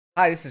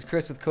Hi, this is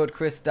Chris with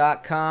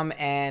CodeChris.com,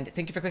 and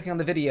thank you for clicking on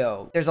the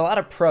video. There's a lot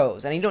of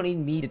pros, and you don't need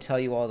me to tell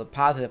you all the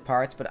positive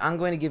parts, but I'm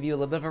going to give you a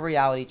little bit of a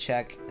reality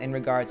check in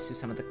regards to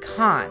some of the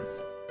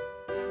cons.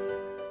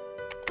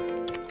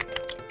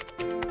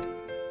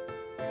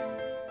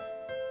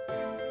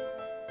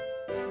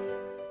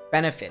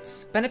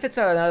 Benefits. Benefits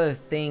are another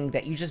thing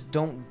that you just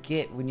don't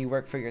get when you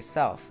work for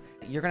yourself.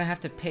 You're going to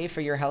have to pay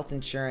for your health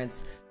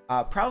insurance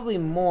probably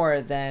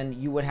more than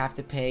you would have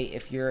to pay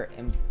if you're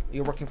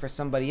working for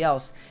somebody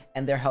else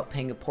and they're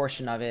paying a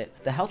portion of it.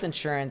 The health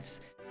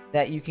insurance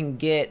that you can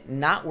get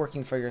not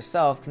working for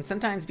yourself can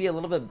sometimes be a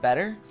little bit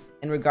better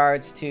in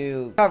regards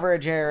to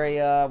coverage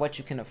area, what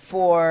you can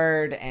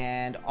afford,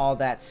 and all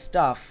that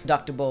stuff.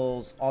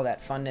 Deductibles, all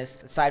that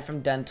funness. Aside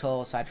from dental,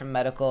 aside from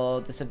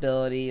medical,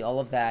 disability, all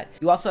of that.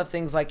 You also have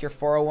things like your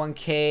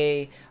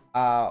 401k,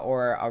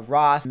 or a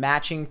Roth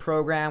matching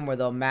program where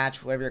they'll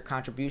match whatever your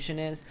contribution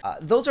is.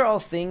 Those are all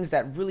things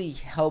that really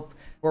help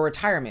for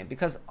retirement,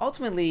 because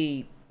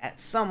ultimately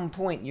at some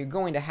point you're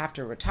going to have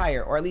to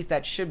retire, or at least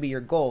that should be your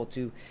goal,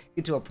 to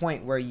get to a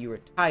point where you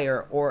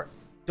retire or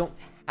don't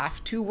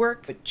have to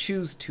work but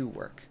choose to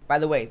work. By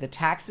the way, the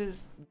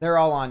taxes, they're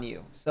all on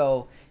you,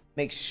 so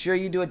make sure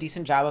you do a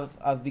decent job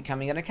of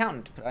becoming an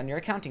accountant. Put on your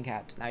accounting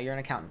hat. Now you're an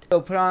accountant.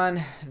 So put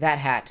on that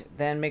hat.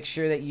 Then make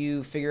sure that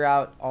you figure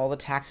out all the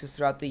taxes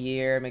throughout the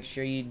year. Make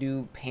sure you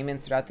do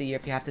payments throughout the year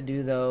if you have to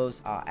do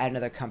those. Add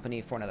another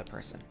company for another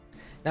person.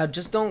 Now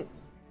just don't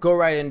go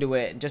right into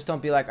it. Just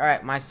don't be like, all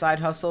right, my side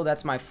hustle,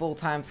 that's my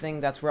full-time thing,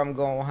 that's where I'm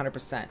going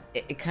 100%.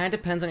 It kind of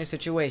depends on your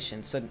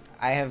situation. So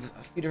I have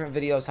a few different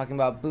videos talking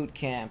about boot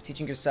camps,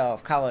 teaching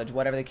yourself, college,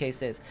 whatever the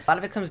case is. A lot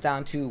of it comes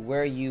down to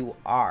where you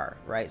are,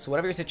 right? So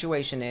whatever your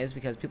situation is,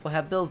 because people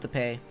have bills to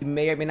pay, you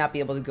may or may not be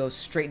able to go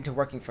straight into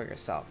working for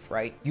yourself,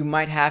 right? You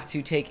might have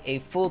to take a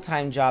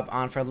full-time job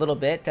on for a little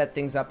bit, set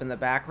things up in the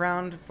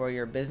background for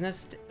your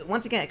business.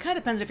 Once again, it kind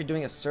of depends if you're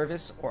doing a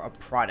service or a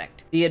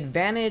product. The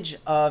advantage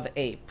of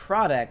a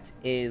product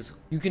is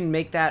you can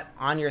make that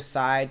on your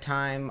side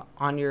time,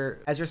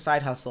 as your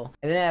side hustle,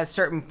 and then at a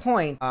certain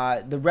point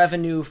the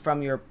revenue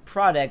from your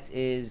product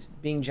is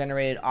being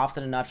generated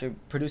often enough, you're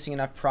producing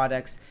enough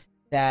products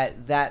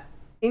that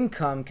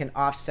income can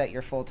offset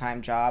your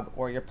full-time job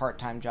or your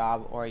part-time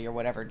job or your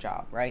whatever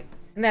job, right?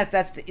 And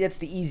that's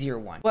the easier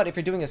one. But if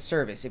you're doing a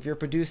service, if you're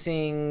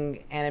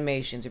producing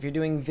animations, if you're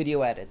doing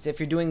video edits,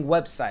 if you're doing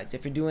websites,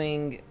 if you're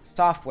doing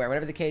software,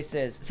 whatever the case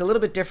is, it's a little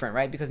bit different,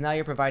 right? Because now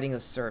you're providing a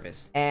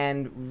service.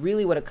 And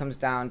really what it comes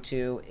down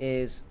to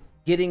is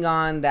getting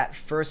on that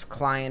first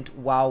client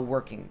while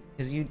working,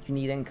 because you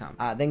need income.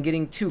 Then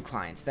getting 2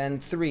 clients, then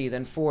 3,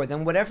 then 4,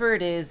 then whatever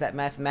it is that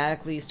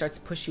mathematically starts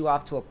to push you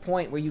off to a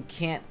point where you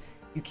can't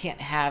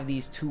have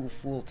these 2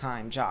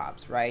 full-time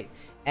jobs, right?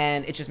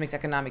 And it just makes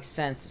economic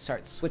sense to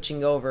start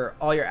switching over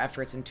all your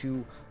efforts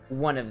into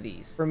one of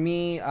these. For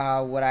me,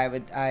 what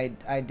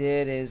I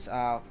did is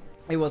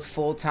it was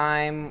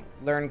full-time,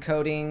 learn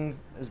coding.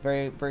 Is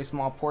very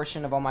small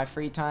portion of all my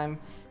free time,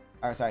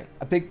 or sorry,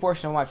 a big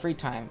portion of my free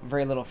time,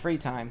 very little free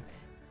time,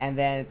 and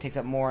then it takes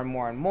up more and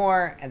more and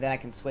more, and then I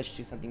can switch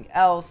to something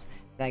else.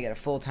 Then I get a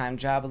full-time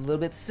job, a little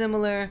bit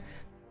similar,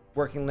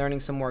 learning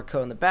some more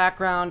code in the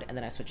background, and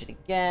then I switch it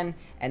again,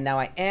 and now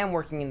I am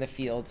working in the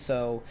field.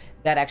 So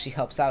that actually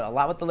helps out a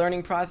lot with the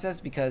learning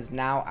process, because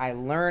now I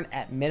learn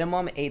at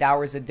minimum 8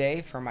 hours a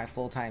day for my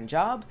full-time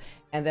job,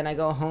 and then I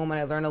go home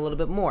and I learn a little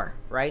bit more,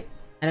 right?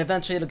 And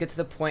eventually it'll get to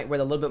the point where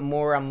the little bit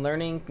more I'm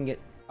learning can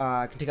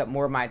take up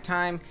more of my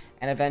time,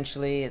 and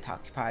eventually it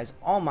occupies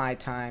all my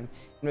time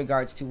in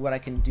regards to what I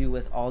can do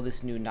with all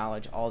this new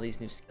knowledge, all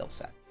these new skill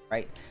sets,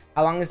 right?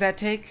 How long does that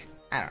take?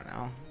 I don't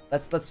know.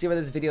 Let's see where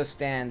this video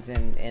stands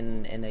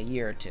in a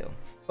year or 2.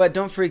 But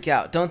don't freak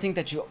out. Don't think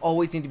that you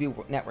always need to be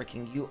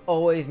networking. You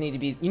always need to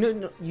be,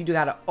 you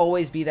gotta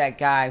always be that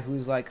guy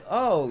who's like,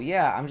 oh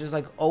yeah, I'm just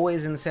like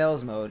always in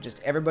sales mode.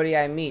 Just everybody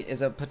I meet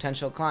is a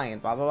potential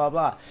client, blah, blah, bblah,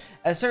 blah.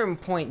 At a certain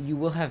point, you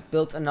will have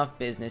built enough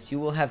business. You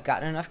will have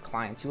gotten enough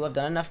clients. You will have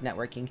done enough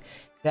networking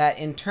that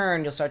in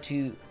turn, you'll start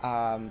to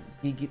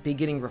be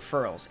getting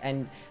referrals,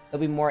 and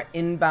there'll be more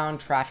inbound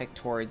traffic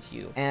towards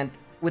you. And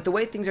with the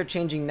way things are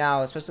changing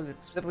now,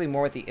 specifically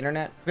more with the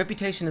internet,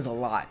 reputation is a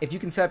lot. If you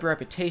can set up your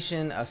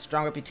reputation, a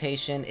strong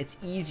reputation, it's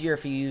easier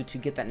for you to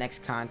get that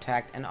next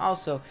contact, and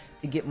also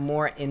to get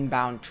more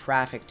inbound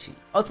traffic to you.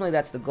 Ultimately,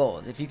 that's the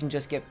goal. If you can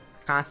just get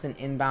constant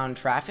inbound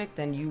traffic,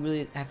 then you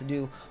really have to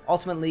do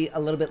ultimately a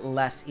little bit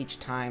less each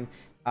time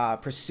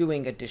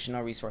pursuing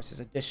additional resources,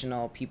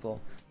 additional people,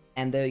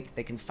 and they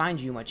can find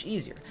you much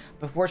easier.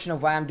 But a portion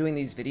of why I'm doing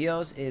these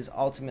videos is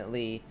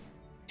ultimately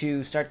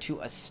to start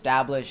to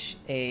establish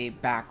a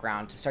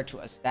background, to start to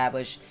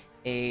establish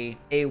a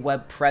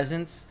web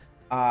presence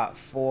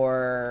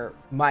for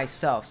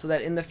myself, so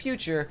that in the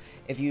future,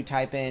 if you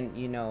type in,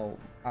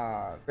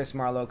 Chris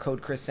Marlowe,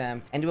 Code Chris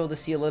M, and be able to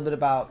see a little bit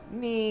about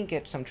me,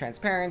 get some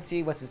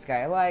transparency, what's this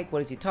guy like, what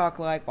does he talk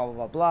like, blah,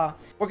 blah, blah, blah.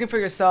 Working for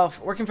yourself,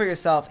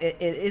 it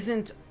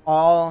isn't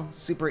all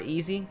super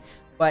easy,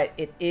 but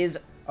it is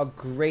a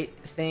great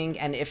thing.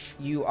 And if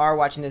you are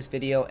watching this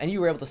video and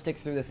you were able to stick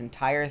through this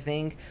entire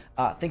thing,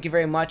 thank you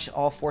very much,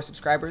 all 4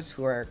 subscribers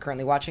who are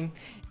currently watching.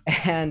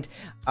 And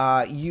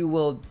you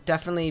will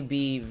definitely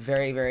be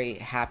very, very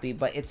happy.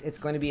 But it's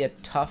going to be a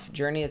tough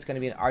journey. It's going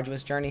to be an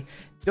arduous journey.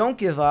 Don't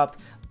give up,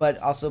 but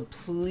also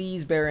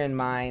please bear in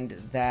mind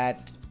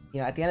that, you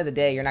know, at the end of the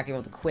day, you're not going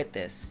to be able to quit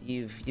this.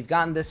 You've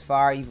gotten this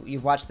far.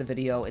 You've watched the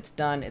video. It's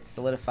done. It's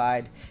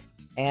solidified.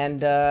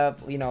 And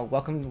you know,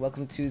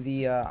 welcome to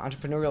the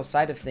entrepreneurial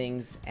side of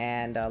things.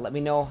 And let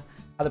me know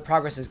how the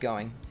progress is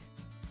going.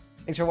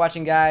 Thanks for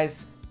watching,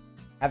 guys.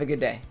 Have a good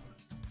day.